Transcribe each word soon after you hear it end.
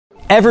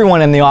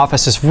Everyone in the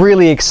office is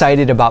really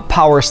excited about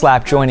Power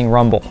Slap joining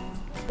Rumble.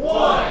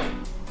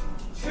 1,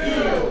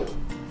 2,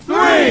 3!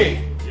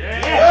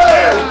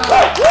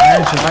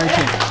 Iron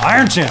Chin.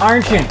 Iron Chin.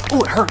 Iron Chin.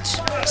 Ooh, it hurts.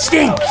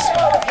 Stings.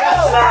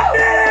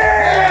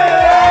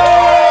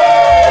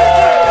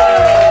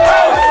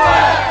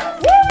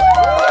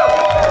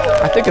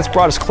 I think it's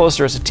brought us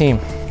closer as a team.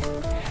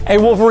 Hey,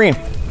 Wolverine,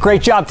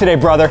 great job today,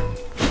 brother.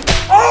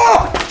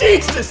 Oh,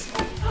 Jesus!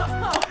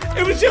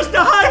 It was just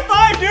a high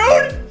five,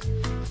 dude!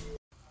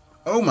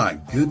 Oh my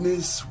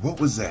goodness,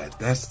 what was that?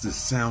 That's the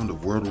sound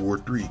of World War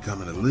III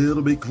coming a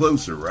little bit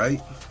closer,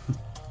 right?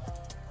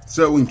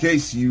 So in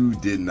case you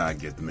did not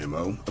get the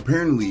memo,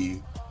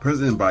 apparently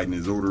President Biden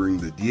is ordering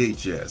the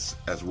DHS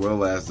as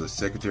well as the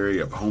Secretary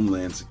of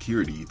Homeland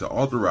Security to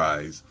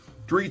authorize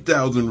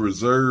 3,000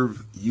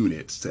 reserve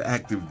units to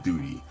active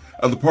duty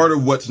as a part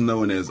of what's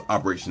known as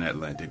Operation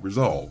Atlantic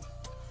Resolve.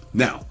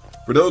 Now,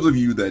 for those of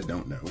you that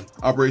don't know,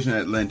 Operation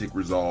Atlantic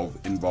Resolve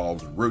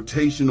involves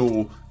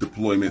rotational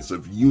deployments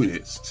of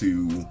units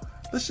to,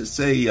 let's just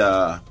say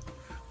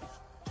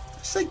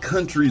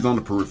countries on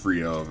the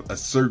periphery of a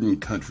certain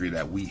country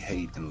that we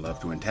hate and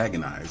love to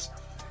antagonize,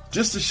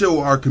 just to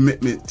show our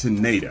commitment to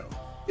NATO.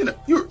 You know,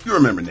 you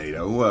remember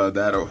NATO,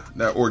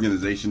 that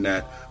organization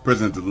that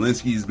President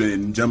Zelensky's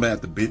been jumping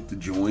at the bit to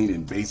join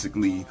and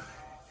basically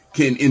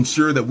can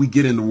ensure that we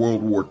get into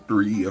World War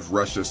III if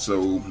Russia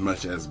so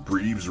much as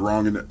breathes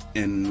wrong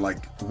in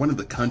like one of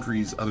the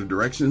country's other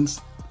directions.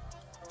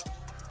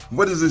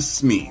 What does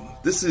this mean?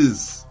 This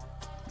is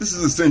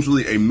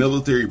essentially a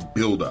military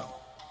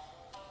buildup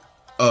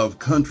of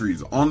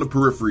countries on the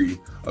periphery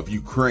of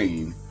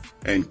Ukraine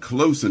and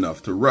close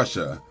enough to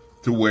Russia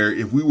to where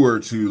if we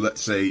were to,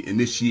 let's say,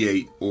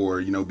 initiate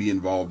or, be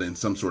involved in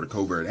some sort of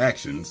covert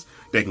actions,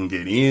 they can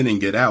get in and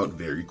get out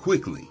very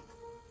quickly.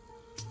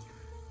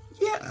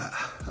 Yeah,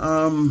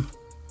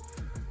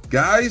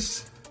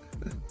 guys,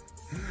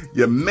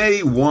 you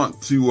may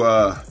want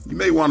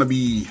to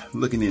be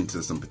looking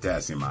into some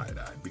potassium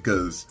iodide,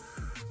 because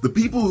the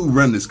people who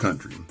run this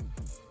country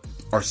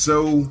are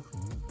so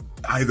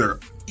either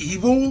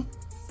evil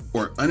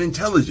or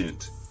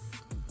unintelligent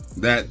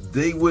that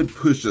they would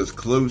push us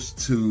close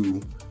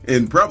to,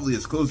 and probably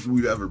as close as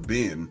we've ever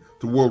been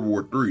to, World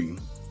War III,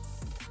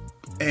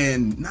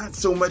 and not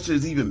so much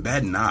as even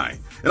bat an eye.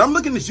 And I'm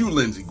looking at you,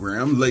 Lindsey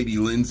Graham, Lady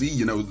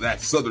Lindsey,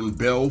 that Southern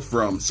belle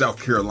from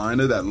South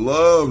Carolina that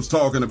loves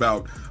talking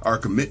about our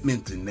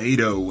commitment to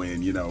NATO,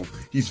 and,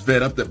 he's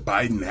fed up that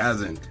Biden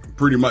hasn't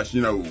pretty much,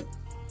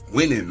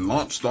 went and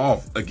launched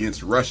off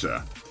against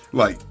Russia.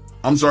 Like,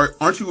 I'm sorry,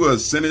 aren't you a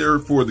senator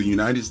for the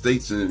United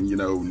States and,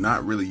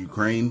 not really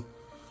Ukraine?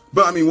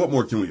 But I mean, what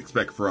more can we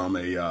expect from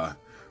a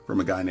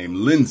guy named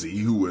Lindsey,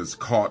 who was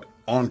caught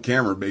on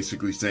camera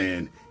basically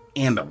saying,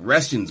 and the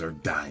Russians are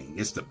dying.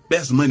 It's the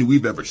best money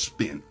we've ever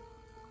spent.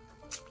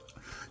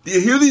 Do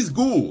you hear these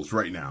ghouls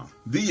right now?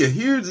 Do you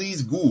hear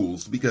these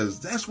ghouls? Because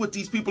that's what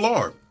these people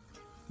are.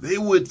 They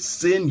would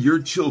send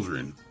your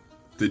children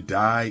to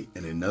die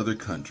in another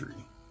country.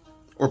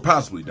 Or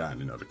possibly die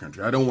in another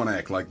country. I don't want to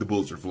act like the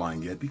bullets are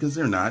flying yet, because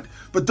they're not.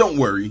 But don't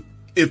worry.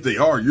 If they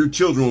are, your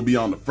children will be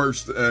on the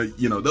first,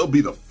 they'll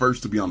be the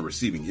first to be on the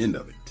receiving end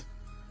of it.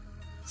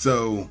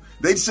 So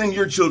they'd send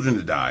your children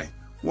to die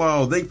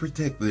while they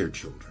protect their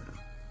children.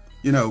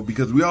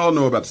 Because we all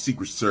know about the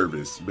Secret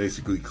Service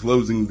basically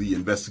closing the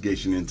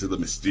investigation into the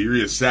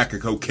mysterious sack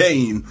of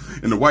cocaine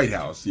in the White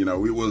House. It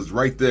was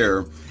right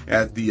there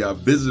at the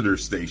visitor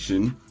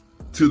station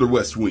to the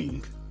West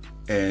Wing.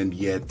 And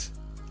yet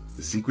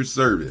the Secret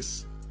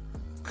Service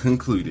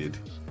concluded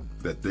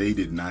that they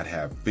did not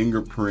have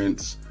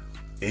fingerprints,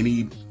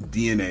 any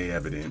DNA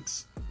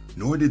evidence,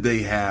 nor did they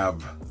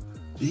have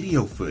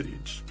video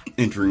footage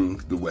entering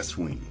the West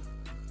Wing.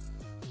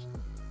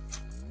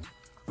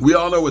 We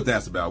all know what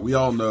that's about. We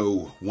all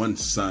know one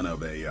son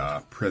of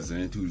a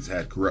president who's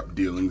had corrupt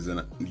dealings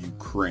in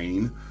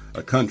Ukraine,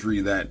 a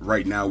country that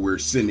right now we're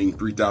sending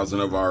 3,000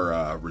 of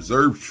our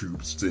reserve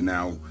troops to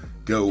now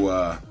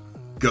go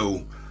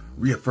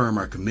reaffirm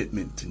our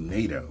commitment to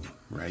NATO,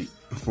 right?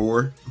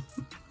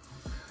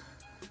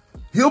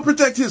 He'll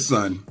protect his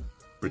son,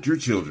 but your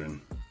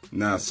children,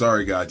 nah,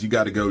 sorry guys, you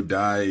got to go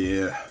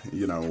die,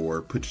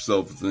 or put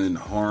yourself in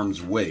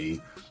harm's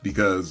way,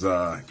 because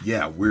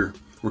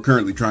we're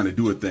currently trying to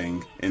do a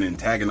thing and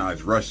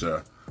antagonize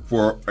Russia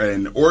for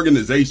an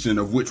organization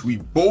of which we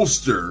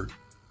bolster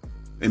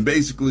and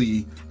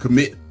basically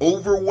commit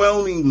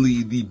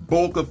overwhelmingly the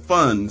bulk of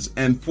funds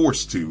and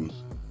force to,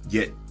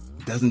 yet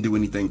doesn't do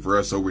anything for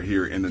us over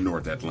here in the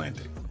North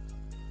Atlantic.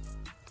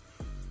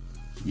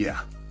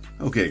 Yeah.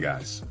 Okay,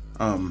 guys.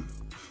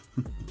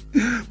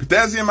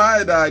 Potassium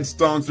iodide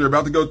stonks are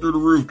about to go through the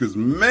roof, because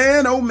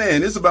man, oh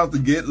man, it's about to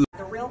get...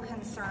 The real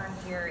concern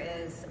here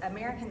is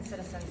American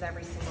citizens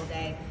every single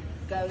day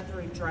go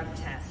through drug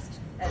tests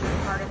as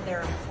part of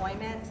their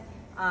employment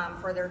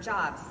for their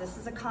jobs. This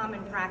is a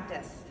common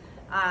practice.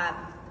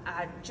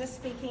 Just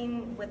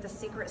speaking with the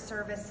Secret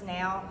Service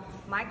now,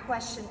 my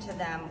question to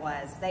them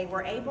was, they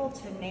were able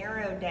to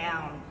narrow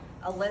down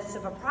a list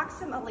of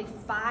approximately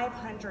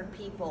 500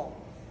 people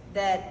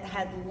that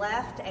had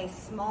left a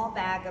small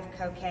bag of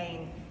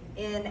cocaine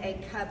in a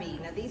cubby.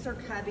 Now, these are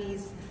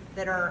cubbies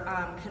that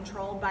are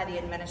controlled by the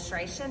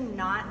administration,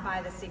 not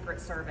by the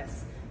Secret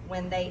Service,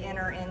 when they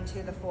enter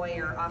into the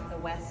foyer off the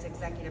west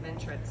executive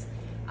entrance.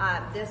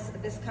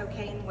 This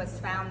cocaine was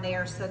found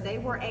there, so they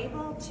were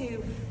able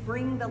to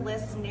bring the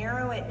list,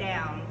 narrow it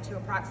down to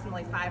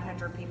approximately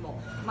 500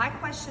 people. My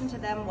question to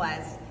them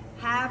was,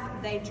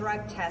 have they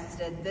drug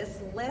tested this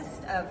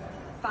list of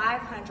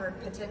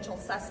 500 potential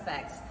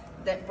suspects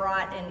that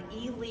brought an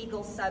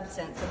illegal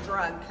substance, a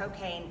drug,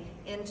 cocaine,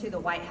 into the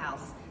White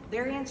House?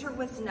 Their answer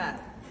was no,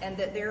 and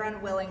that they're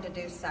unwilling to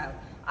do so.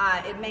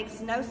 It makes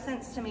no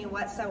sense to me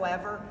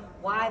whatsoever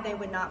why they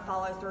would not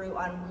follow through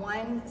on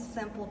one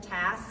simple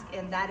task,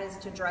 and that is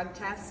to drug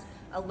test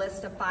a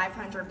list of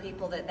 500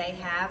 people that they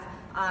have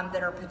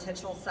that are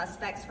potential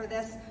suspects for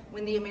this,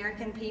 when the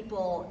American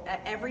people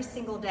every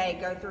single day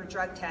go through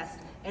drug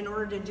tests in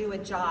order to do a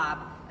job,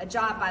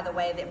 by the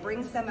way, that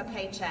brings them a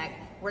paycheck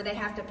where they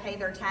have to pay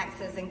their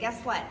taxes. And guess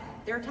what?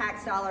 Their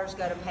tax dollars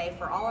go to pay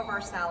for all of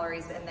our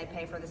salaries, and they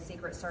pay for the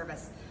Secret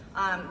Service.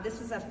 This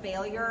is a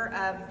failure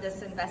of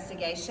this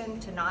investigation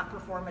to not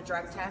perform a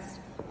drug test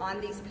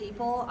on these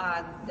people.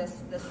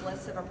 This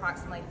list of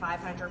approximately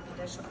 500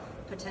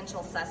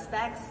 potential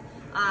suspects.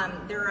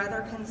 There are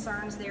other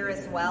concerns there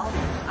as well.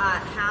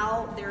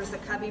 How there's a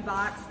cubby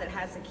box that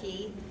has a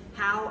key.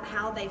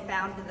 How they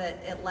found that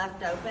it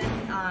left open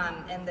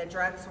and the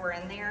drugs were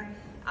in there.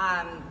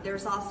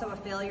 There's also a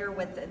failure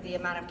with the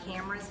amount of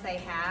cameras they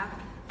have.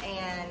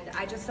 And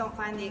I just don't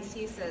find the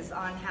excuses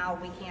on how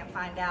we can't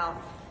find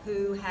out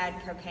who had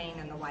cocaine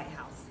in the White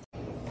House.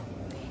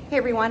 Hey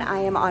everyone, I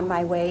am on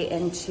my way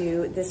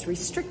into this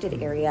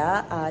restricted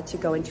area to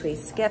go into a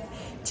SCIF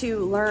to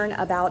learn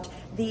about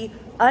the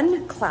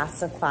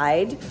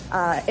unclassified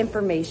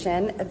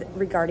information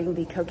regarding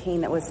the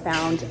cocaine that was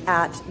found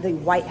at the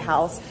White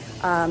House.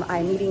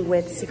 I'm meeting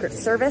with Secret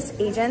Service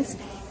agents,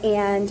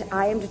 and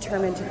I am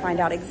determined to find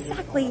out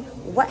exactly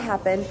what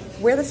happened,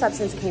 where the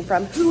substance came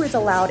from, who is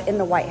allowed in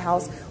the White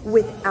House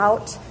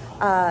without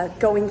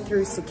going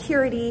through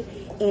security,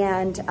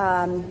 and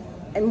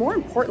more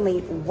importantly,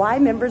 why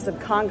members of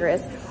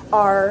Congress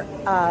are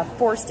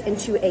forced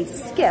into a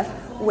SCIF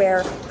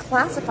where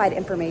classified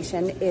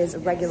information is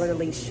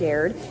regularly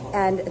shared,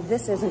 and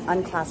this is an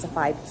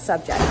unclassified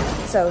subject.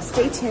 So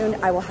stay tuned.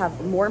 I will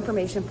have more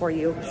information for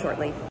you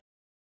shortly.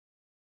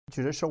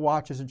 Judicial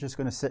Watch isn't just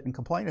going to sit and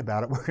complain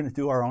about it. We're going to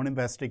do our own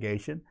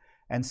investigation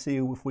and see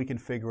if we can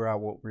figure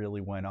out what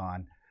really went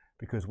on,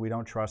 because we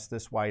don't trust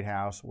this White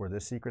House or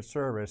this Secret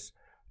Service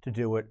to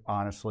do it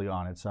honestly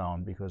on its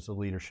own, because the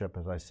leadership,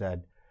 as I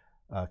said,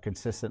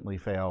 consistently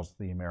fails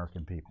the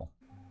American people.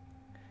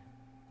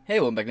 Hey,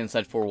 welcome back to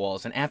Inside Four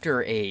Walls, and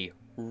after a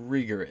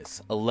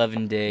rigorous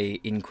 11-day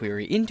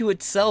inquiry into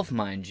itself,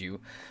 mind you,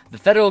 the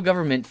federal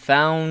government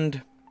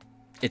found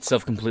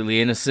itself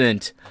completely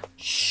innocent.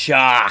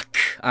 Shock!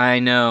 I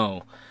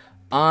know.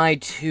 I,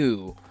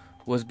 too,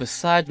 was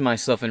beside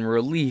myself in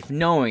relief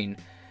knowing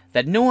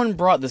that no one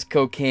brought this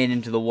cocaine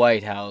into the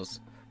White House,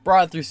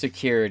 brought it through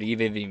security,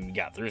 even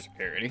got through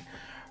security,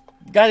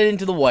 got it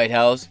into the White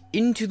House,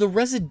 into the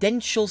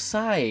residential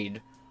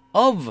side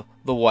of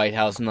the White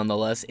House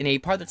nonetheless, in a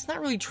part that's not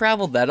really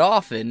traveled that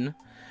often.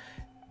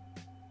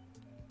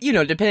 You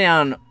know, depending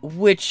on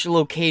which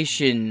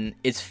location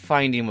its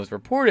finding was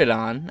reported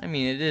on. I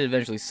mean, it did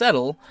eventually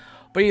settle.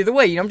 But either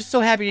way, you know, I'm just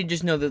so happy to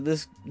just know that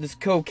this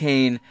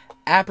cocaine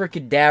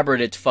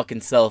abracadabraed its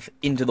fucking self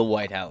into the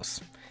White House.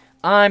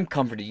 I'm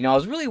comforted. You know, I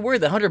was really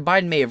worried that Hunter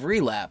Biden may have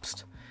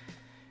relapsed.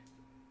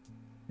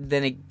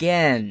 Then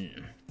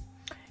again,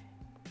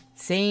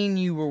 saying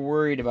you were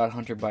worried about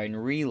Hunter Biden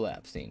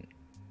relapsing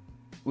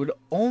would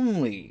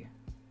only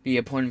be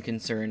a point of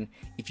concern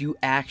if you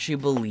actually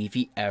believe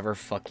he ever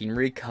fucking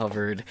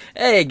recovered.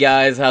 Hey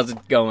guys, how's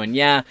it going?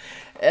 Yeah,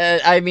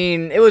 I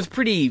mean, it was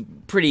pretty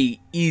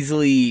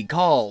easily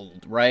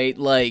called, right?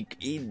 Like,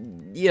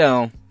 you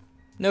know,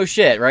 no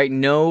shit, right?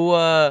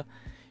 No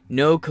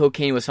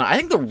cocaine was found. I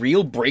think the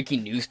real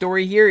breaking news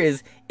story here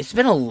is it's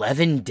been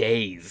 11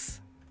 days.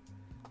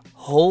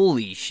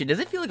 Holy shit, does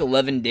it feel like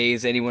 11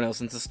 days to anyone else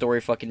since the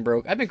story fucking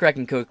broke? I've been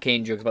cracking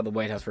cocaine jokes about the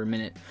White House for a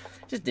minute.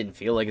 Just didn't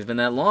feel like it's been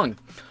that long.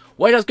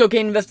 White House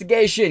cocaine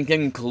investigation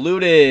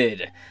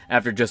concluded.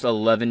 After just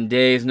 11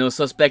 days, no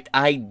suspect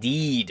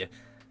ID'd.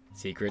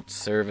 Secret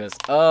Service.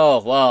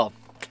 Oh, well.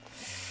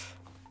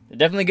 They're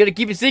definitely good at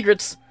keeping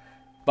secrets.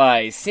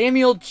 By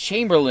Samuel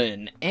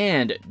Chamberlain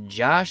and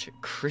Josh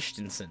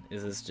Christensen.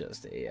 Is this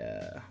just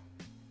a,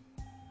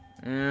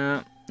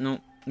 no,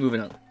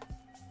 moving on.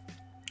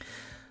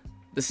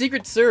 The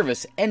Secret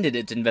Service ended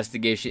its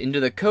investigation into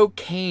the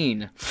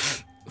cocaine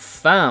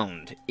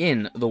found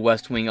in the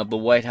West Wing of the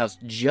White House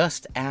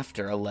just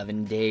after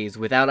 11 days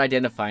without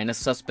identifying a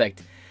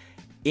suspect,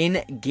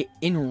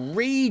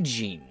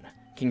 enraging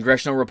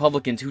congressional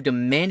Republicans who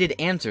demanded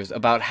answers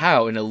about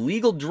how an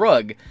illegal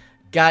drug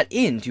got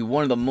into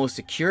one of the most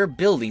secure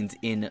buildings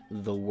in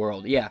the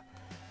world. Yeah.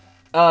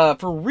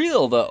 For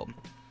real, though.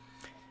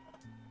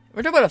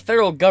 We're talking about a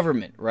federal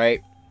government,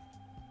 right?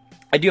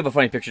 I do have a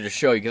funny picture to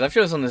show you, because I've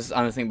shown this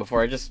on this thing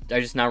before. I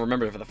just now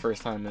remembered it for the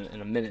first time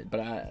in a minute, but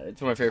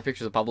it's one of my favorite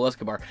pictures of Pablo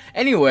Escobar.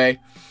 Anyway,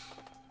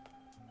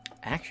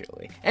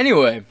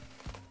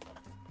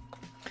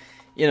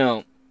 you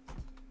know,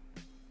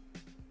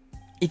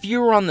 if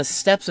you were on the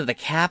steps of the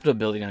Capitol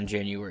building on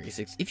January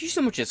 6th, if you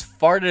so much as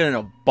farted in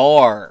a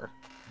bar,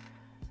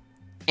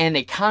 and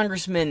a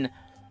congressman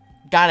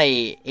got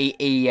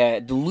a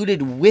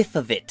diluted whiff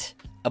of it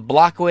a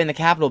block away in the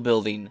Capitol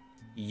building,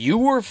 you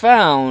were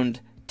found,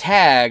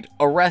 tagged,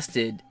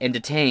 arrested, and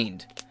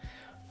detained.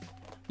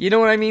 You know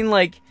what I mean?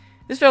 Like,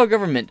 this federal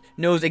government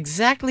knows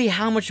exactly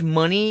how much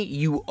money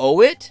you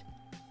owe it,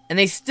 and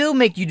they still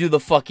make you do the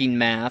fucking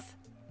math,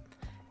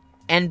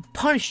 and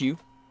punish you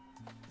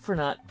for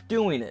not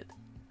doing it.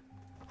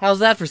 How's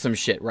that for some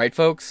shit, right,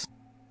 folks?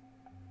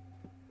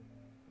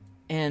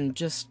 And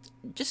just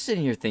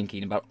sitting here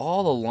thinking about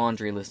all the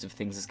laundry list of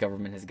things this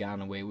government has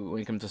gotten away with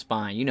when it comes to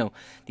spying. You know,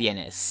 the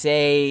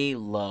NSA,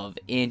 Love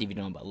Int. If you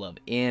know about Love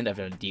Int, I've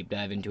done a deep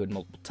dive into it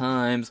multiple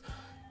times.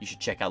 You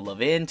should check out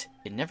Love Int.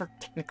 It never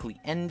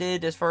technically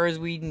ended, as far as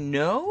we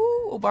know.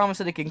 Obama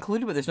said it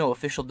concluded, but there's no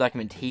official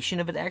documentation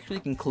of it actually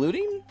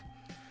concluding.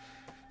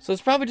 So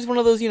it's probably just one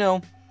of those, you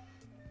know,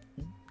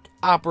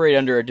 operate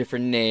under a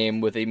different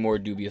name with a more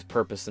dubious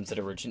purpose since it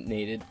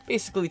originated.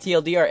 Basically,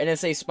 TLDR,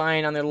 NSA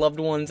spying on their loved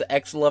ones,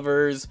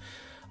 ex-lovers,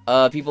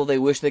 people they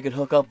wish they could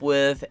hook up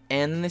with,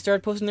 and then they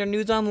started posting their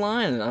nudes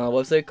online on a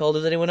website called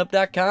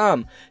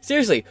isanyoneup.com.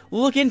 Seriously,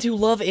 look into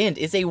Love Int.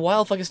 It's a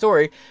wild fucking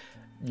story.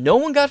 No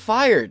one got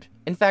fired.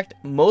 In fact,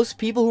 most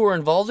people who were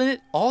involved in it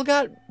all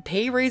got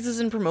pay raises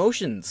and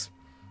promotions.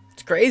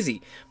 It's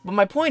crazy. But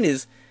my point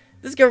is,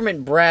 this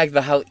government brags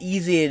about how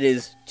easy it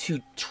is to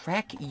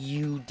track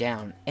you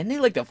down, and they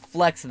like to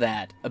flex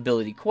that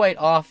ability quite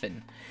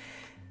often.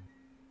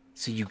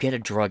 So you get a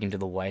drug into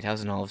the White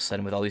House, and all of a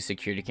sudden, with all these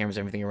security cameras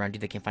and everything around you,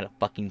 they can't find a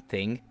fucking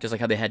thing. Just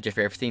like how they had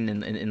Jeffrey Epstein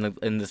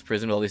in this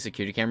prison with all these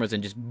security cameras,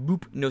 and just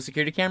boop, no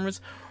security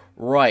cameras.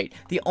 Right.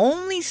 The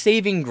only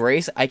saving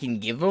grace I can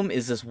give them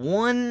is this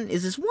one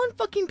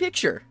fucking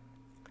picture.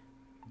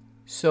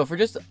 So for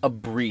just a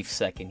brief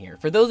second here,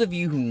 for those of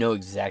you who know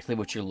exactly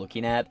what you're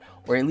looking at,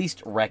 or at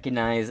least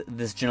recognize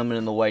this gentleman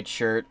in the white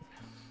shirt,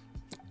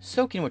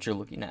 soak in what you're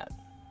looking at.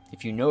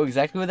 If you know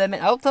exactly what that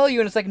man, I'll tell you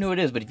in a second who it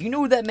is, but if you know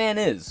who that man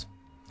is,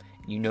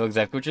 you know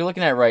exactly what you're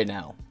looking at right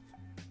now.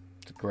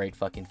 It's a great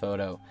fucking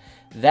photo.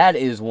 That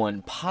is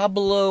one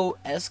Pablo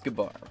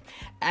Escobar.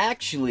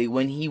 Actually,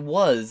 when he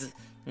was,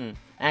 right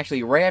after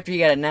he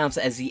got announced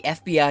as the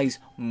FBI's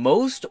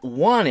most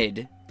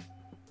wanted,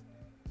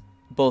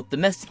 both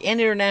domestic and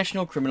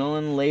international criminal,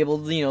 and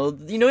labeled,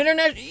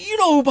 international. You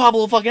know who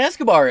Pablo fucking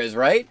Escobar is,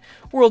 right?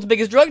 World's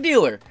biggest drug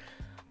dealer.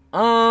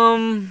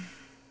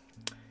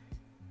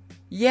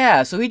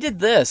 Yeah, so he did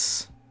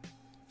this.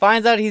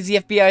 Finds out he's the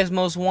FBI's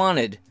most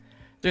wanted.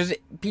 There's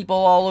people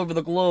all over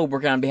the globe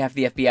working on behalf of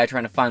the FBI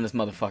trying to find this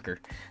motherfucker.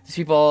 There's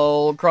people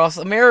all across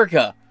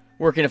America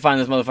working to find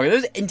this motherfucker.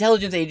 There's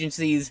intelligence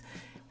agencies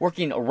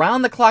working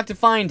around the clock to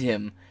find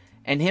him.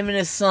 And him and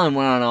his son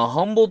went on a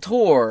humble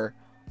tour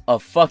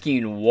of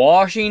fucking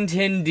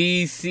Washington,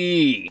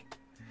 D.C.,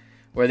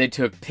 where they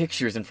took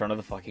pictures in front of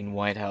the fucking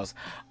White House.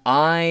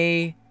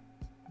 I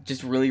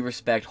just really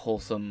respect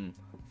wholesome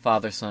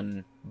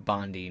father-son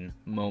bonding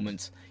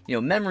moments. You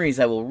know, memories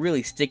that will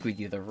really stick with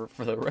you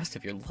for the rest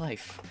of your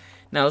life.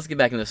 Now, let's get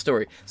back into the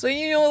story. So,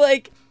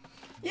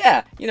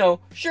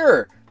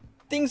 sure,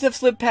 things have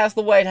slipped past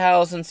the White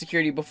House and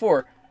security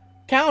before.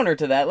 Counter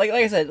to that, like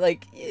I said,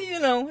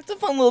 it's a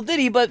fun little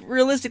ditty, but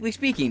realistically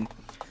speaking,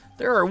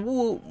 there are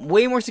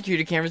way more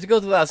security cameras. It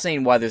goes without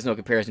saying why there's no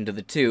comparison to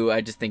the two.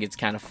 I just think it's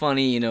kind of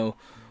funny, the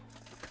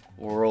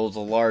world's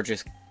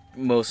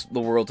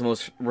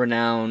most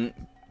renowned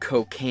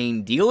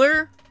cocaine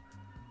dealer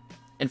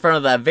in front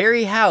of that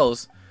very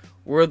house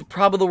where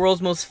probably the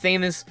world's most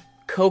famous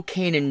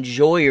cocaine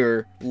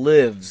enjoyer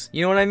lives.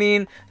 You know what I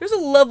mean? There's a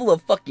level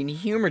of fucking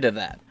humor to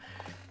that.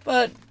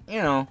 But,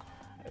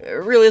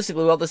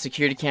 realistically, with all the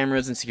security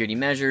cameras and security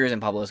measures,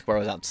 and Pablo Escobar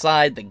was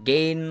outside the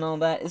gate and all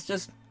that, it's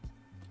just,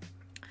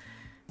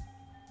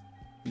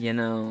 I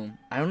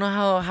don't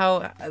know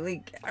how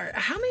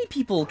many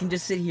people can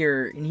just sit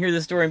here and hear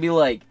this story and be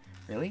like,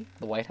 really?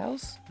 The White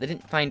House? They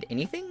didn't find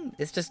anything?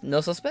 It's just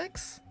no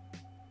suspects?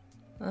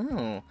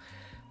 Oh.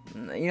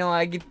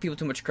 I give people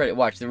too much credit.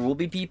 Watch, there will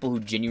be people who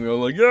genuinely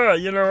are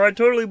like, yeah, I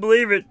totally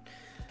believe it.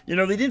 They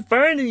didn't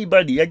find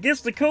anybody. I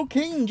guess the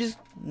cocaine just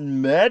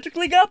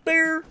magically got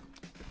there.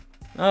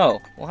 Oh,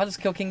 well, how does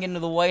cocaine get into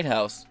the White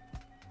House?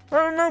 I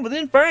don't know, but they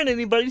didn't find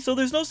anybody, so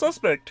there's no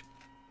suspect.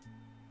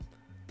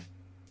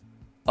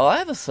 Oh, I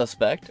have a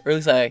suspect. Or at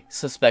least I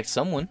suspect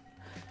someone.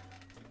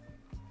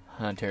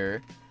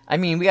 Hunter. I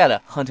mean, we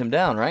gotta hunt him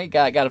down, right?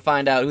 Gotta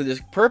find out who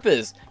this perp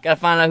is. Gotta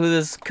find out who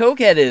this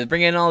cokehead is,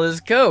 bring in all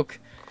this coke.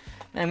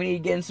 And we need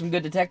to get in some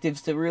good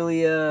detectives to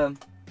really,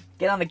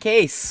 get on the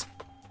case.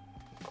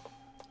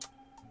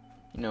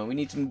 We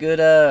need some good,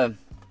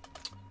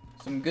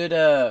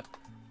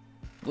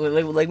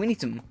 we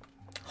need some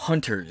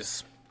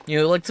hunters. You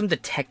know, like some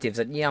detectives.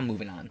 Yeah, I'm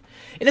moving on.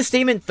 In a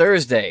statement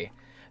Thursday,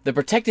 the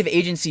protective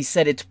agency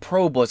said its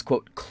probe was,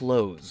 quote,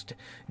 closed,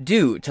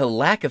 due to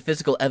lack of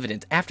physical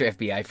evidence after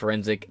FBI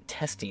forensic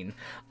testing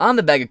on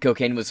the bag of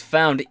cocaine was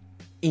found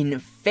in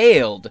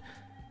failed,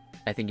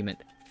 I think you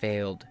meant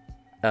failed,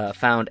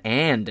 found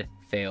and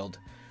failed,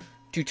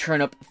 to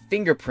turn up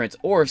fingerprints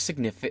or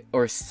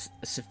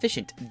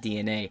sufficient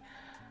DNA.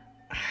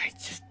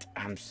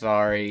 I'm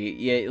sorry.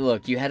 Yeah,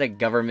 look, you had a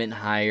government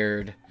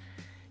hired,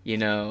 you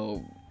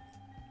know,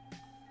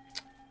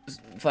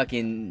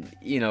 fucking,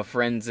 you know,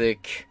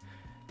 forensic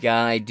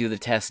guy do the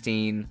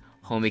testing.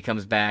 Homie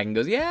comes back and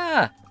goes,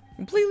 yeah,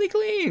 completely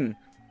clean.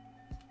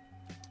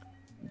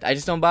 I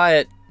just don't buy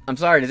it. I'm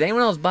sorry. Does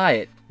anyone else buy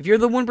it? If you're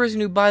the one person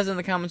who buys it in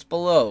the comments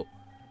below,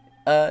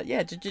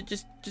 yeah,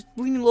 just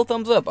leave me a little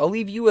thumbs up. I'll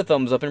leave you a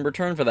thumbs up in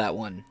return for that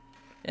one.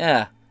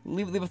 Yeah,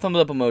 leave a thumbs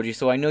up emoji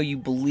so I know you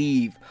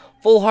believe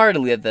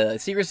full-heartedly that the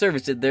Secret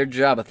Service did their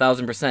job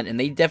 1,000%, and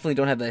they definitely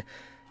don't have the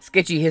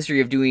sketchy history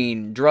of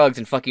doing drugs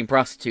and fucking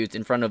prostitutes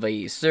in front of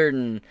a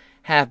certain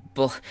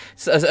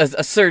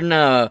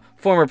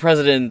former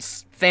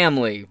president's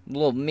family.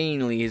 Well,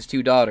 mainly his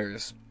 2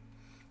 daughters.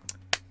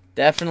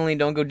 Definitely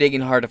don't go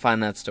digging hard to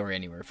find that story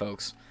anywhere,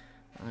 folks.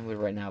 I would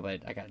right now,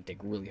 but I gotta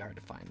dig really hard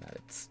to find that.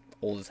 It's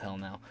old as hell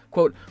now.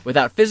 Quote,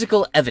 without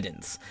physical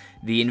evidence,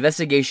 the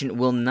investigation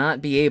will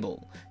not be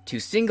able to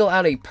single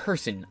out a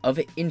person of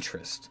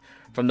interest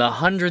from the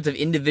hundreds of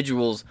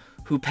individuals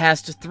who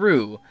passed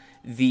through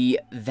the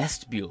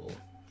vestibule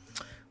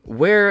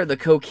where the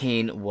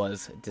cocaine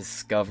was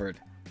discovered.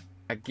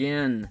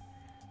 Again,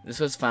 this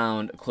was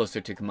found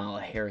closer to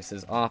Kamala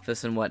Harris's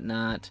office and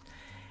whatnot.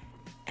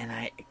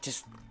 And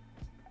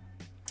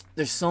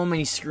there's so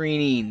many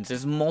screenings.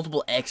 There's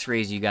multiple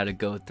x-rays you gotta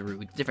go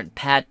through. Different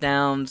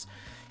pat-downs.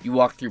 You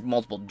walk through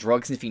multiple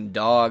drug-sniffing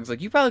dogs.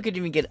 Like, you probably couldn't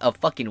even get a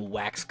fucking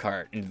wax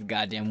cart into the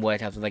goddamn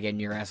White House without getting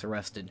your ass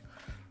arrested.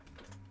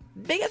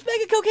 Big-ass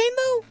bag of cocaine,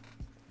 though?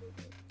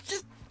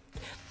 Just,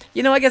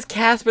 you know, I guess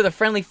Casper the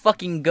Friendly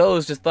Fucking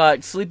Ghost just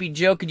thought Sleepy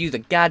Joe could use a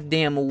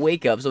goddamn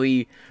wake-up, so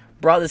he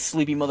brought this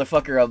sleepy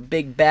motherfucker a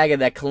big bag of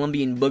that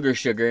Colombian booger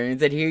sugar, and he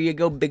said, here you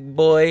go, big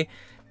boy,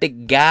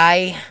 big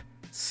guy,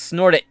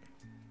 snort it.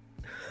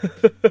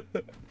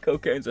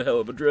 Cocaine's a hell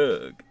of a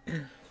drug.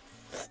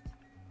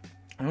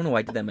 I don't know why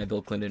I did that in my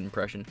Bill Clinton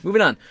impression.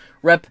 Moving on.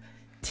 Rep.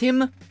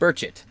 Tim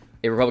Burchett,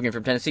 a Republican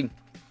from Tennessee,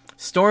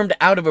 stormed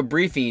out of a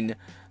briefing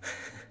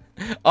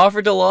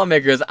offered to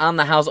lawmakers on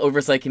the House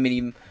Oversight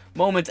Committee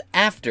moments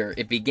after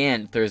it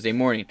began Thursday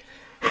morning,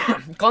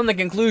 calling the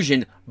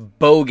conclusion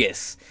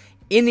bogus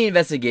in the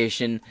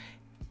investigation,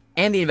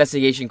 and the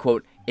investigation,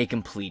 quote, a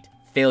complete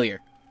failure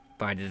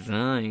by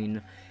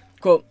design.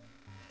 Quote,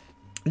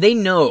 they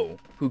know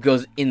who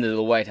goes into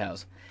the White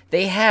House.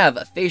 They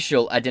have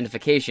facial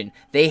identification.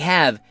 They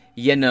have,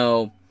 you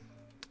know,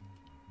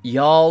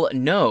 y'all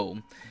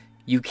know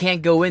you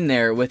can't go in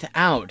there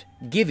without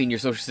giving your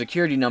social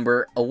security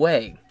number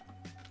away.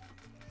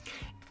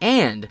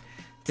 And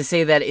to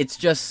say that it's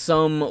just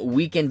some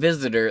weekend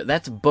visitor,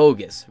 that's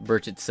bogus,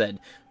 Burchett said.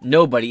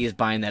 Nobody is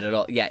buying that at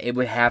all. Yeah, it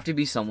would have to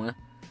be someone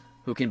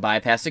who can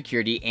bypass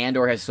security and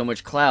or has so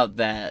much clout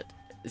that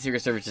the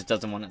Secret Service just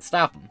doesn't want to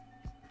stop them.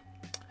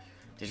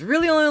 There's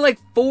really only like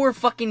 4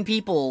 fucking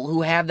people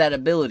who have that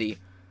ability.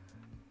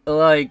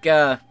 Like,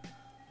 you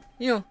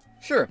know,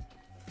 sure.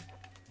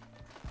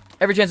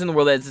 Every chance in the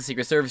world that it's the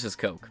Secret Service's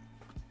coke.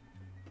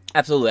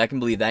 Absolutely, I can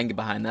believe that. I can get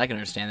behind that. I can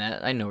understand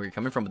that. I know where you're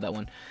coming from with that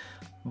one.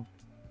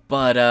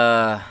 But,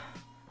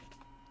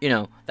 you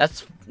know,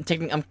 that's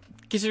taking. I'm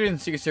considering the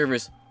Secret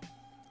Service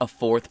a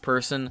 4th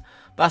person.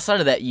 But outside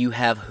of that, you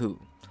have who?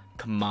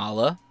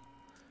 Kamala,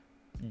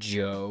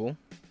 Joe,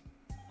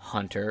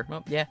 Hunter,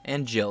 well, yeah,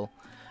 and Jill.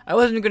 I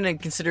wasn't going to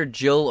consider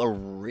Jill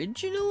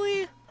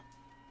originally,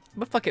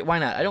 but fuck it, why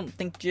not? I don't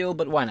think Jill,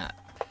 but why not?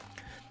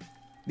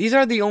 These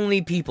are the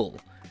only people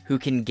who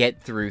can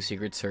get through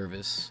Secret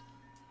Service,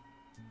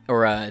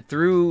 or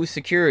through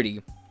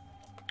security,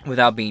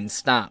 without being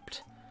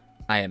stopped,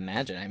 I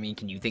imagine. I mean,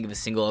 can you think of a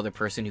single other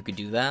person who could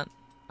do that?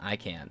 I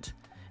can't.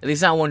 At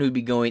least not one who'd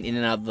be going in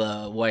and out of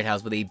the White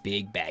House with a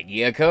big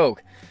baggie of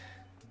coke.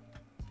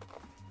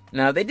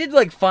 Now, they did,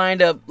 like,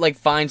 find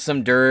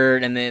some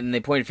dirt, and then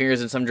they pointed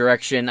fingers in some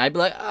direction. I'd be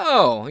like,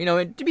 oh, you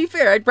know, to be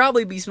fair, I'd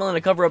probably be smelling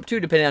a cover-up, too,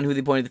 depending on who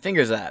they pointed the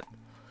fingers at.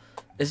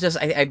 It's just,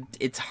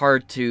 it's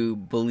hard to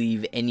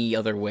believe any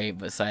other way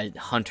besides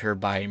Hunter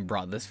Biden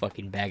brought this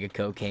fucking bag of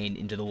cocaine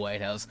into the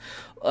White House.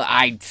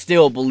 I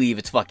still believe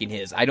it's fucking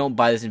his. I don't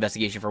buy this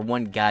investigation for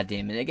one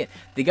goddamn minute. Again,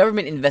 the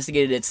government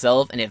investigated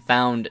itself, and it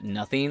found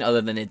nothing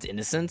other than its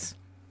innocence.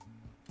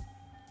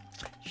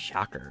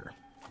 Shocker.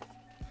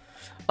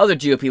 Other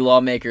GOP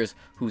lawmakers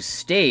who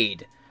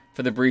stayed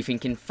for the briefing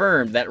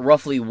confirmed that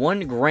roughly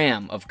 1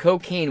 gram of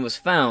cocaine was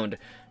found.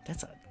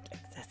 That's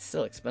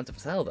still expensive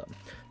as hell, though.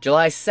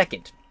 July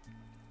 2nd,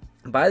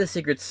 by the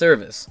Secret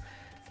Service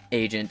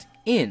agent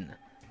in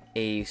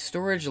a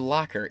storage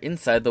locker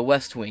inside the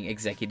West Wing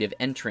executive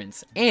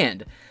entrance,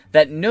 and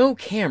that no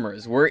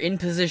cameras were in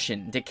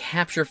position to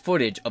capture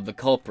footage of the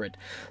culprit.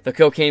 The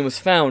cocaine was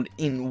found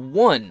in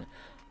one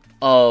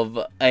of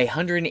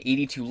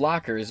 182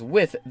 lockers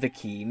with the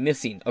key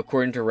missing,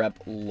 according to Rep.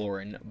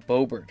 Lauren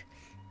Boebert.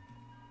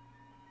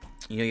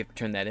 You have to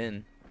turn that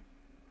in.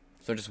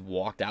 So just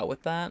walked out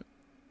with that?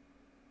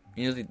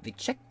 They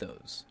checked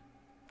those.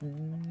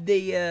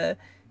 They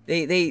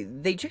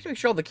check to make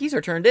sure all the keys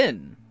are turned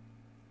in.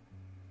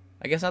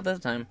 I guess not this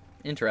time.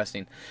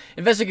 Interesting.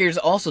 Investigators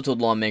also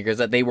told lawmakers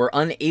that they were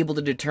unable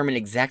to determine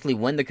exactly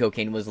when the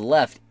cocaine was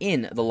left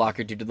in the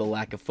locker due to the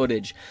lack of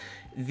footage.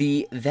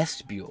 The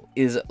vestibule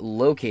is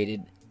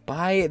located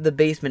by the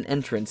basement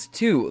entrance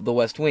to the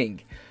West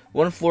Wing,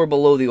 one floor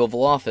below the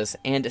Oval Office,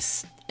 and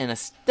a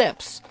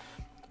steps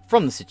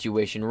from the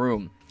Situation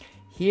Room.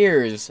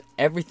 Here's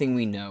everything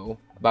we know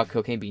about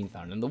cocaine being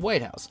found in the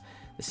White House.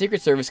 The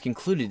Secret Service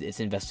concluded its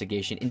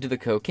investigation into the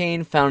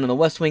cocaine found in the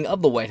West Wing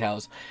of the White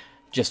House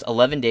just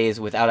 11 days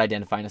without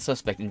identifying a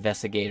suspect.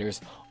 Investigators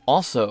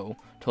also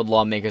told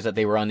lawmakers that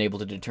they were unable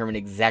to determine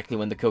exactly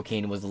when the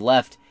cocaine was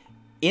left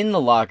in the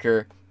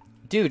locker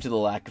due to the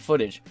lack of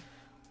footage.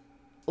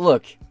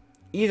 Look,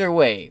 either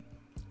way,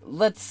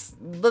 let's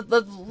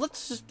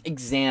just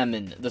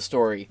examine the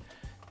story.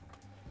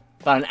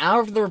 About an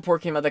hour after the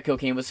report came out that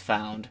cocaine was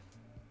found,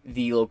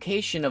 the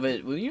location of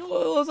it,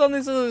 it's on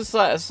this other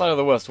side of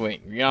the West Wing.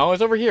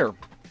 It's over here.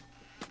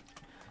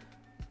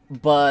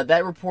 But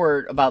that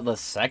report about the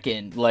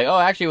second,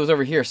 actually it was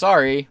over here.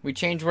 Sorry, we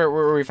changed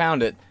where we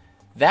found it.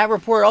 That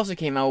report also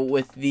came out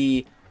with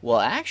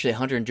actually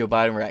Hunter and Joe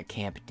Biden were at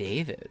Camp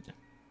David.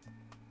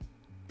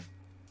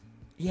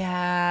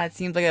 Yeah, it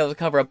seems like that was a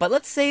cover-up. But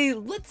let's say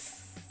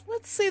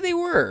they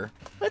were.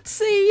 Let's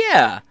say,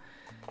 yeah.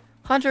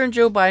 Hunter and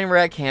Joe Biden were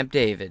at Camp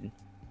David.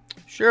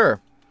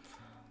 Sure.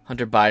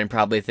 Hunter Biden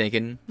probably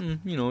thinking,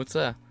 it's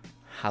a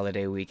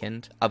holiday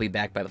weekend. I'll be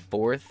back by the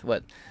 4th.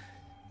 What?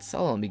 So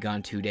I'll only be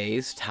gone 2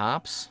 days,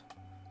 tops.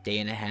 Day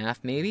and a half,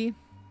 maybe.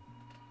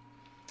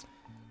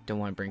 Don't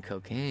want to bring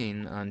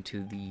cocaine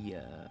onto the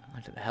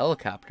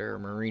helicopter or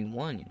Marine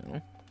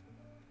One,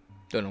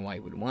 Don't know why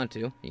you would want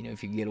to.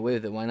 If you can get away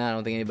with it, why not? I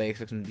don't think anybody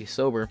expects him to be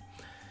sober.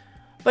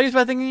 But he's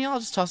probably thinking, I'll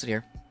just toss it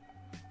here.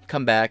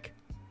 Come back.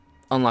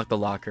 Unlock the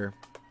locker.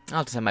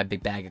 I'll just have my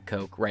big bag of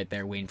coke right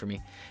there waiting for me.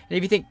 And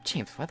if you think,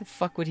 James, why the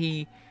fuck would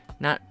he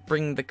not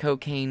bring the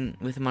cocaine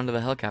with him onto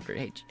the helicopter?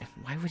 Hey,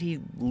 why would he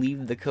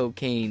leave the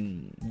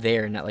cocaine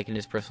there, not in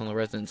his personal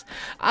residence?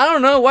 I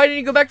don't know. Why didn't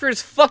he go back for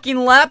his fucking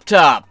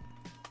laptop?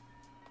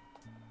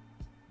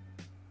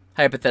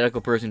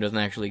 Hypothetical person who doesn't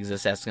actually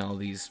exist asking all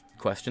these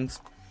questions.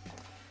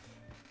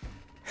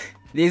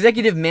 The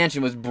executive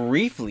mansion was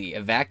briefly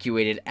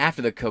evacuated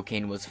after the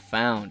cocaine was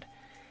found.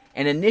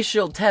 An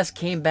initial test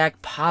came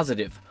back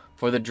positive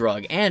for the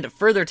drug, and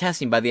further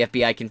testing by the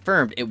FBI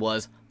confirmed it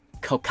was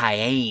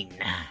cocaine.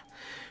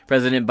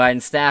 President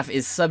Biden's staff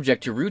is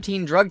subject to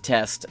routine drug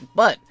tests,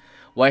 but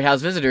White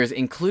House visitors,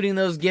 including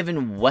those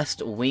given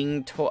West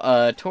Wing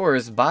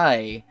tours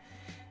by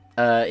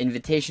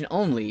invitation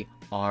only,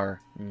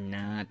 are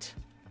not.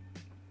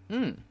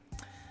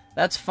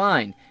 That's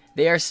fine.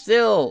 They are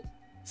still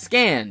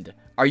scanned.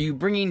 Are you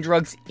bringing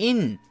drugs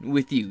in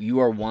with you? You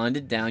are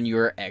wanded down, you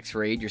are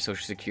x-rayed, your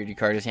social security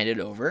card is handed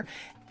over,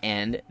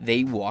 and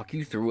they walk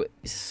you through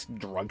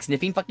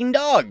drug-sniffing fucking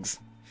dogs.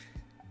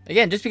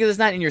 Again, just because it's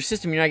not in your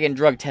system, you're not getting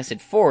drug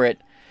tested for it.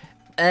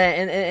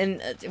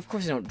 And of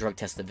course they don't drug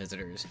test the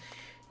visitors,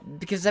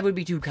 because that would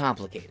be too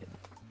complicated.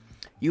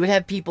 You would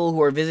have people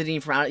who are visiting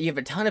you have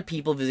a ton of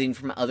people visiting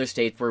from other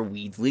states where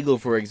weed's legal,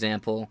 for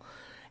example.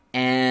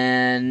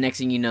 And next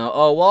thing you know,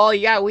 oh, well,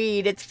 you got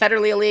weed, it's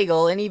federally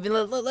illegal, and even,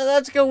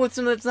 let's go with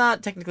some that's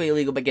not technically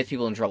illegal, but gets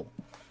people in trouble,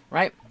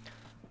 right?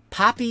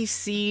 Poppy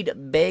seed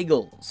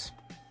bagels.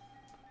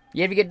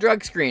 You have to get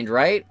drug screened,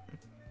 right?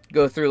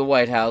 Go through the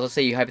White House, let's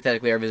say you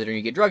hypothetically are a visitor and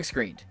you get drug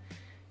screened.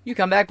 You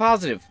come back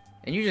positive,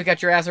 and you just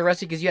got your ass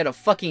arrested because you had a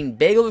fucking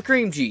bagel with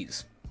cream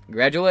cheese.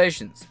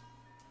 Congratulations.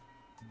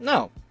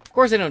 No, of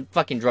course they don't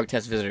fucking drug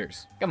test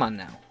visitors. Come on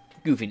now.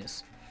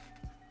 Goofiness.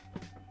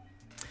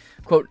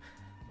 Quote,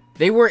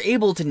 they were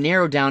able to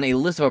narrow down a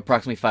list of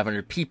approximately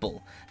 500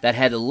 people that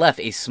had left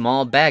a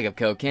small bag of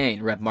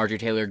cocaine. Rep. Marjorie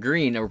Taylor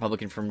Greene, a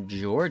Republican from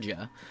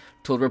Georgia,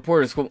 told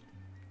reporters, quote,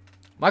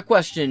 my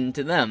question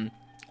to them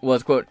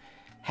was, quote,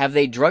 have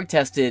they drug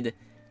tested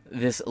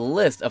this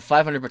list of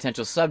 500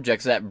 potential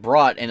subjects that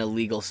brought an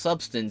illegal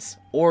substance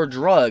or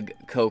drug,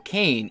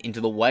 cocaine, into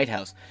the White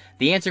House?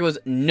 The answer was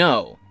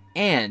no,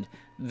 and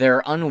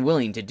they're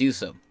unwilling to do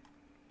so.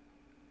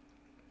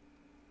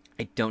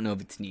 I don't know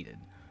if it's needed.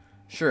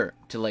 Sure,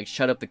 to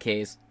shut up the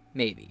case,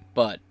 maybe,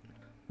 but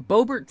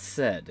Boebert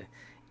said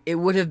it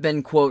would have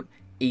been, quote,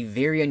 a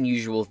very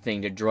unusual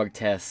thing to drug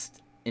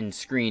test and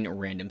screen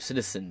random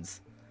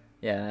citizens.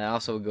 Yeah, that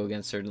also would go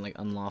against certain,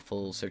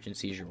 unlawful search and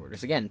seizure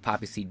orders. Again,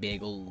 poppy seed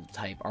bagel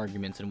type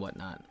arguments and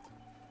whatnot.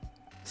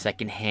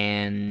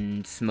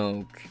 Secondhand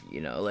smoke,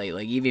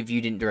 even if you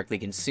didn't directly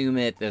consume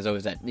it, there's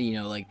always that,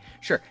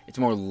 sure, it's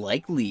more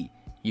likely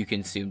you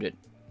consumed it.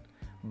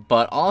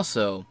 But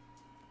also,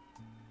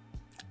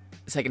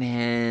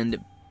 secondhand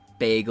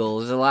bagels,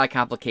 there's a lot of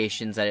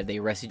complications that if they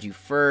arrested you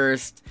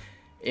first,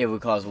 it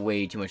would cause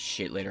way too much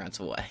shit later on.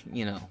 So,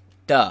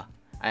 duh.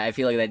 I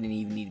feel like that didn't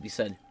even need to be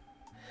said.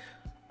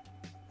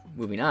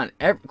 Moving on.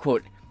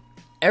 Quote,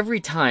 every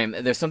time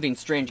there's something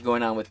strange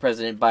going on with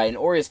President Biden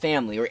or his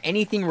family or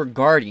anything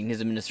regarding his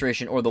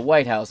administration or the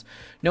White House,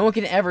 no one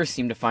can ever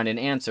seem to find an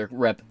answer.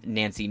 Rep.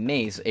 Nancy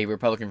Mace, a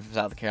Republican from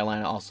South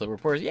Carolina, also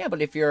reports, yeah,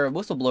 but if you're a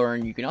whistleblower,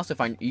 and you can also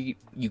find,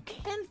 you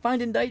can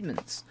find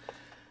indictments.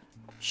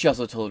 She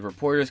also told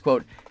reporters,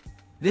 quote,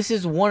 this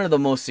is one of the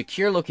most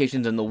secure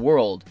locations in the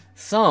world,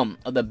 some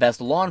of the best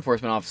law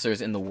enforcement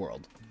officers in the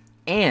world,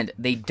 and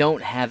they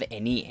don't have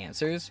any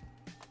answers?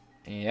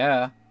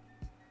 Yeah.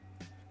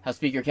 House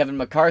Speaker Kevin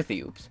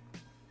McCarthy,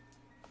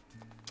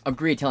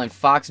 agreed, telling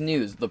Fox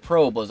News the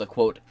probe was a,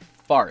 quote,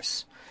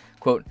 farce.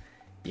 Quote,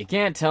 you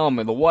can't tell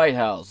me the White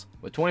House,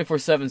 with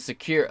 24/7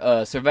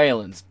 secure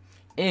surveillance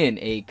in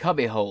a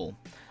cubbyhole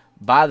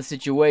by the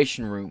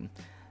Situation Room,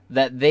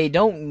 that they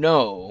don't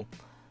know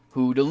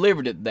who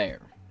delivered it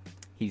there.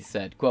 He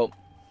said, quote,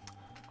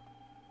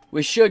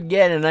 we should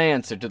get an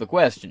answer to the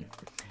question.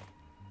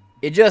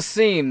 It just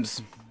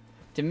seems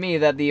to me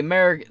that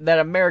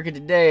America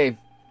today,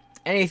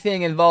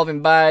 anything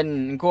involving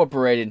Biden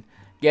Incorporated,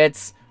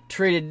 gets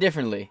treated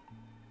differently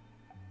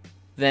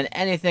than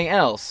anything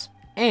else,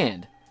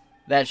 and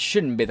that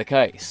shouldn't be the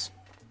case.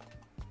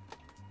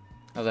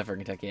 How's that for a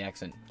Kentucky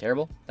accent?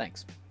 Terrible?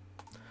 Thanks.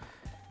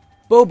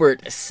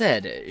 Boebert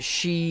said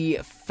she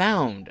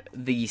found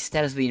the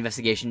status of the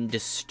investigation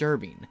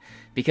disturbing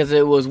because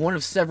it was one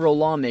of several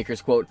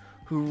lawmakers, quote,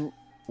 who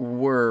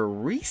were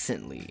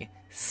recently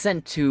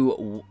sent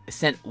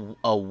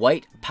a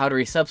white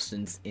powdery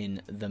substance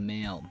in the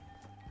mail.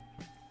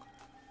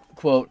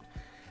 Quote,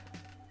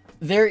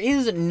 there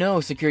is no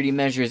security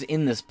measures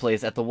in this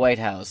place at the White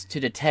House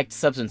to detect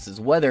substances,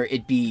 whether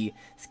it be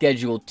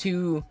Schedule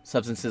II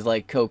substances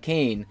like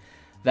cocaine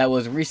that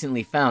was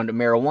recently found,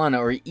 marijuana,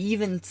 or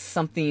even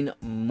something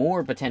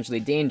more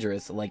potentially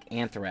dangerous like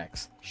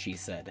anthrax, she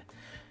said.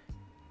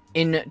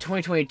 In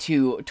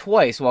 2022,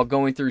 twice while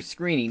going through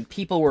screening,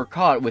 people were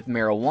caught with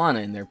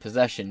marijuana in their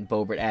possession,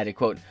 Boebert added,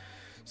 quote,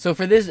 so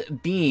for this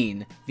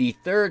being the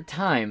third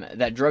time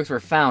that drugs were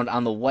found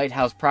on the White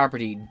House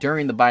property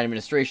during the Biden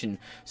administration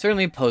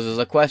certainly poses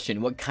a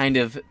question. What kind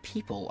of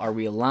people are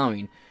we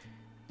allowing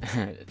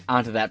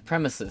onto that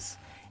premises?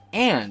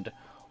 And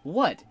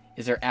what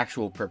is their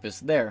actual purpose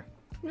there?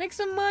 Make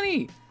some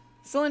money!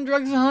 Selling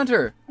drugs to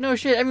Hunter. No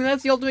shit, I mean,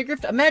 that's the ultimate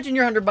grift. Imagine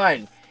you're Hunter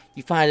Biden.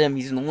 You find him,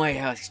 he's in the White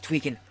House, he's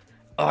tweaking.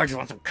 Oh, I just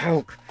want some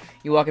coke.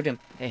 You walk up to him.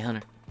 Hey,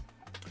 Hunter.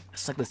 I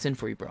suck this in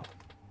for you, bro.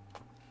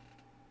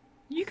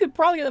 You could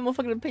probably get that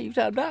motherfucker to pay you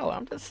 $5.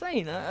 I'm just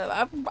saying.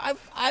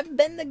 I've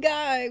been the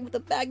guy with a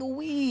bag of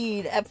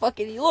weed at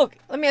fucking... Look,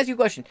 let me ask you a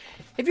question.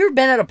 Have you ever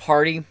been at a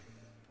party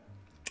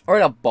or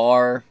at a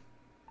bar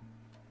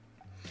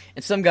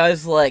and some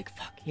guy's like,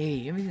 fuck, hey,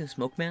 you ever need a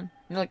smoke, man? And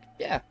you're like,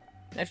 yeah.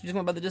 Actually just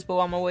went by the dispo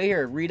on my way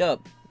here. Read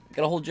up.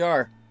 Got a whole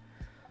jar.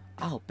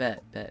 Oh,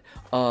 bet.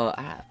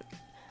 I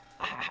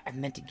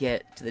meant to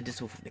get to the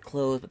dispo for the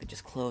clothes, but they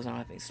just closed. I don't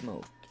have any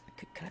smoke.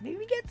 Could I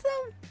maybe get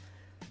some?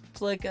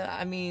 It's like,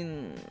 I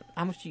mean,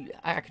 how much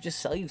I could just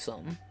sell you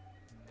some.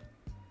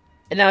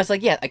 And now it's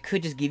like, yeah, I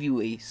could just give you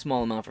a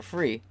small amount for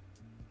free.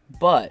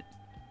 But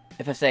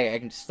if I say I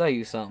can just sell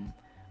you some,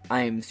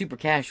 I'm super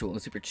casual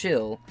and super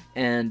chill,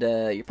 and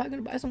you're probably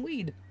going to buy some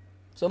weed.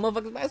 So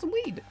motherfuckers buy some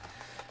weed.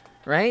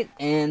 Right?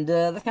 And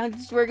that's kind of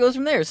just where it goes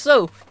from there.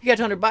 So, you got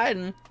Hunter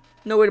Biden,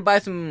 no way to buy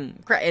some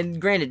crack. And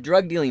granted,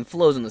 drug dealing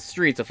flows in the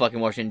streets of fucking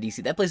Washington,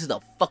 D.C. That place is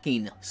a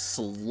fucking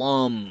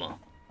slum.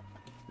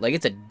 Like,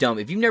 it's a dump.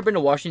 If you've never been to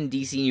Washington,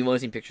 D.C. and you've only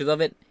seen pictures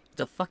of it,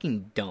 it's a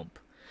fucking dump.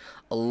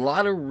 A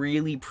lot of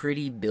really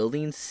pretty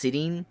buildings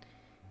sitting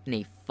in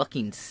a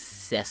fucking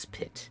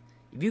cesspit.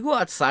 If you go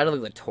outside of,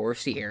 like, the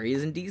touristy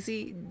areas in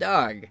D.C.,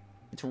 dog,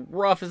 it's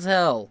rough as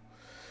hell.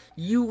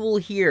 You will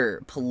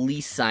hear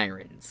police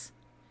sirens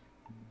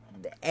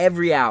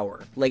every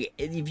hour. Like,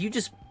 if you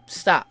just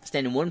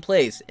stand in one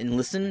place and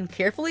listen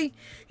carefully,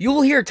 you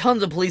will hear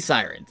tons of police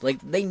sirens. Like,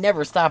 they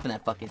never stop in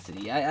that fucking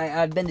city.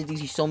 I've been to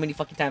DC so many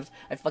fucking times.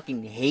 I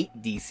fucking hate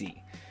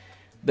DC.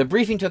 The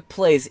briefing took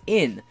place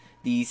in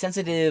the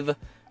Sensitive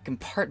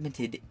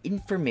Compartmented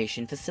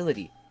Information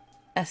Facility,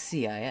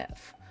 SCIF,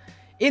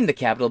 in the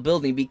Capitol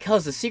building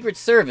because the Secret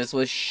Service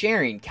was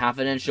sharing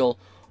confidential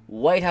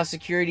White House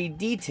security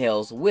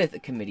details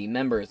with committee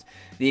members.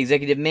 The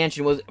executive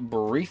mansion was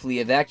briefly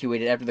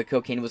evacuated after the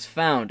cocaine was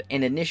found,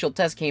 and initial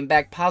tests came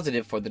back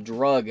positive for the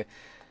drug.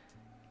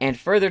 And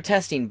further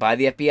testing by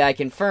the FBI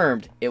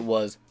confirmed it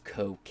was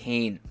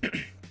cocaine.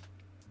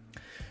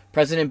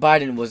 President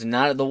Biden was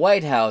not at the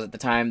White House at the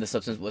time the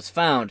substance was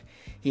found.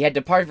 He had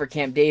departed for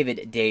Camp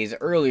David days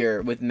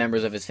earlier with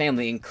members of his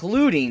family,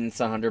 including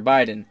son Hunter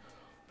Biden,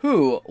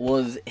 who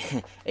was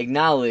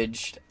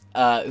acknowledged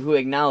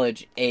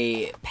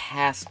a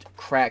past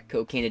crack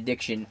cocaine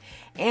addiction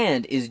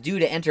and is due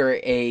to enter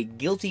a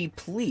guilty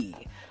plea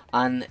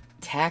on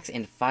tax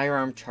and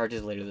firearm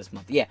charges later this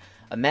month. Yeah,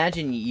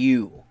 imagine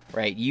you,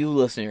 right, you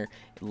listener,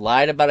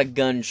 lied about a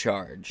gun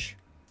charge.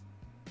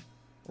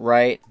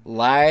 Right?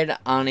 Lied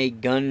on a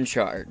gun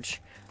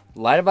charge.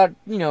 Lied about,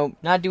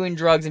 not doing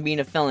drugs and being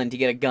a felon to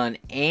get a gun.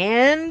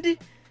 And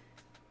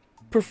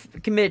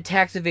committed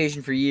tax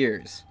evasion for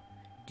years.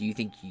 Do you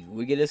think you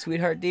would get a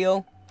sweetheart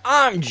deal?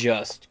 I'm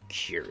just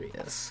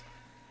curious.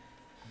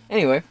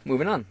 Anyway,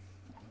 moving on.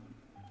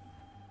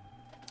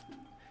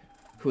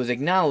 Who has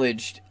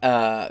acknowledged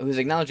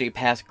a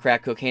past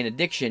crack cocaine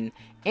addiction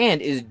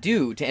and is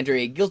due to enter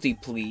a guilty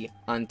plea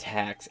on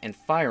tax and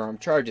firearm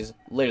charges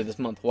later this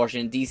month.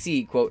 Washington,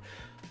 D.C., quote,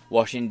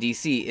 Washington,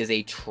 D.C. is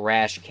a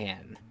trash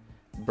can,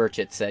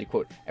 Burchett said,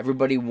 quote,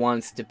 everybody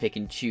wants to pick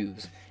and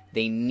choose.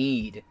 They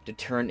need to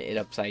turn it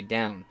upside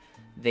down.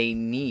 They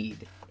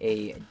need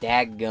a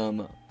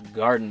daggum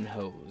garden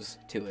hose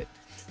to it.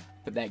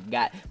 Put that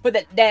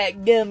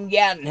daggum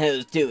garden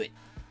hose to it.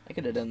 I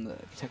could have done the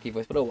Kentucky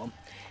voice, but oh well.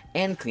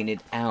 And clean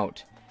it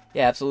out.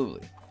 Yeah,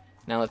 absolutely.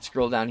 Now let's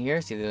scroll down here,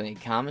 see if there's any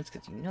comments,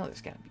 because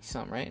there's got to be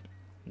some, right?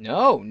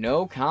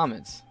 No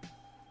comments.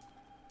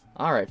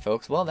 Alright,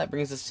 folks, well, that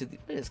brings us to the...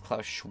 What is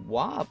Klaus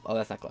Schwab? Oh,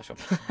 that's not Klaus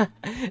Schwab.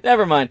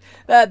 Never mind.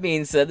 That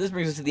being said, this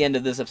brings us to the end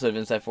of this episode of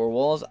Inside Four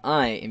Walls.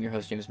 I am your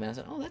host, James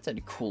Madison. Oh, that's a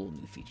cool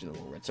new feature, the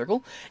little red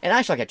circle. And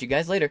I shall catch you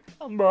guys later.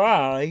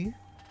 Bye!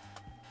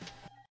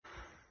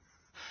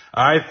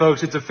 Alright,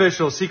 folks, it's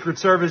official. Secret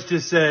Service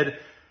just said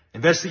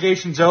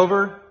investigation's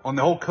over on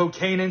the whole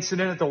cocaine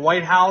incident at the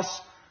White House.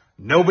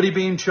 Nobody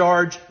being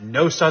charged,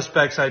 no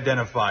suspects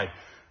identified.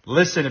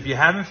 Listen, if you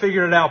haven't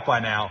figured it out by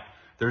now,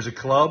 there's a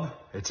club,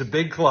 it's a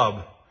big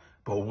club,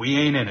 but we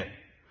ain't in it.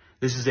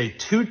 This is a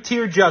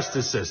two-tier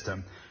justice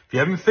system. If you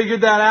haven't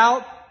figured that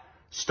out,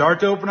 start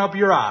to open up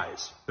your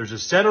eyes. There's a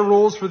set of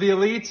rules for the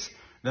elites,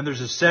 then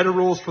there's a set of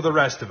rules for the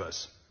rest of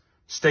us.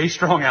 Stay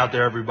strong out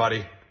there,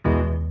 everybody.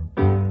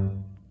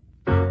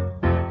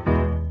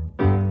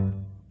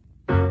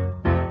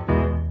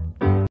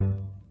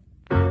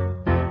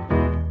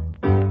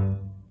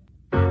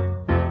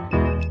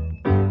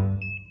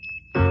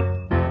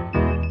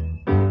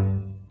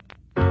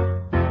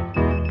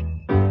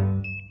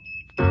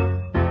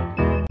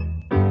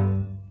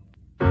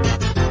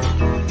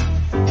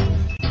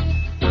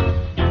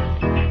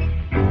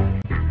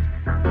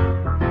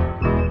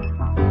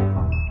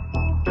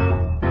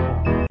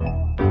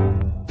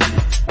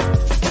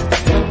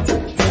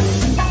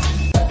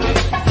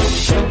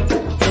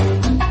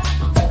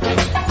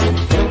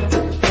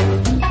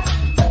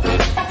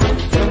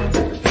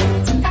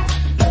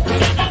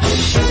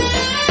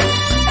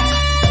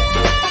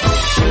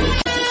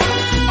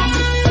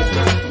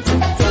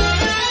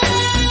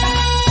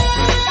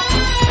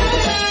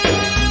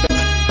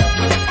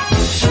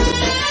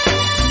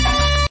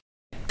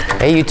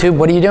 Hey YouTube,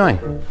 what are you doing?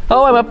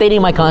 Oh, I'm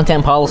updating my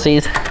content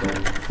policies.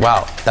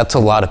 Wow, that's a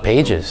lot of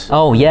pages.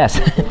 Oh, yes.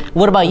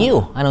 What about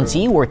you? I don't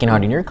see you working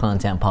hard on your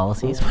content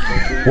policies.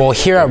 Well,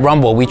 here at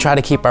Rumble, we try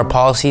to keep our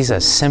policies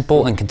as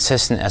simple and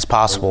consistent as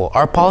possible.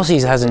 Our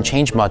policies hasn't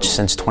changed much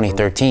since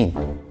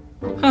 2013.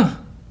 Huh,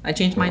 I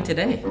changed mine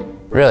today.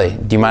 Really?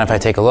 Do you mind if I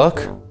take a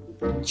look?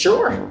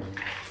 Sure.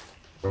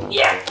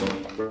 Yeah.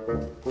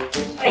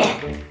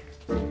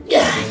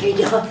 Here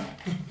you go.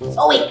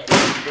 Oh, wait.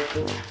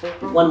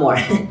 One more.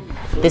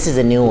 This is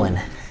a new one.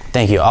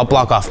 Thank you. I'll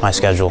block off my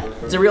schedule.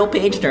 It's a real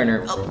page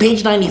turner. Oh,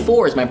 page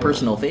 94 is my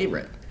personal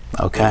favorite.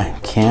 Okay,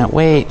 can't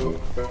wait.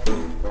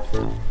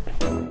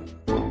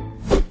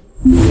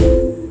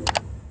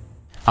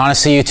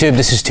 Honestly, YouTube,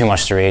 this is too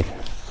much to read.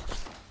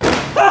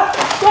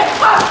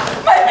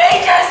 My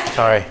pages!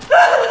 Sorry.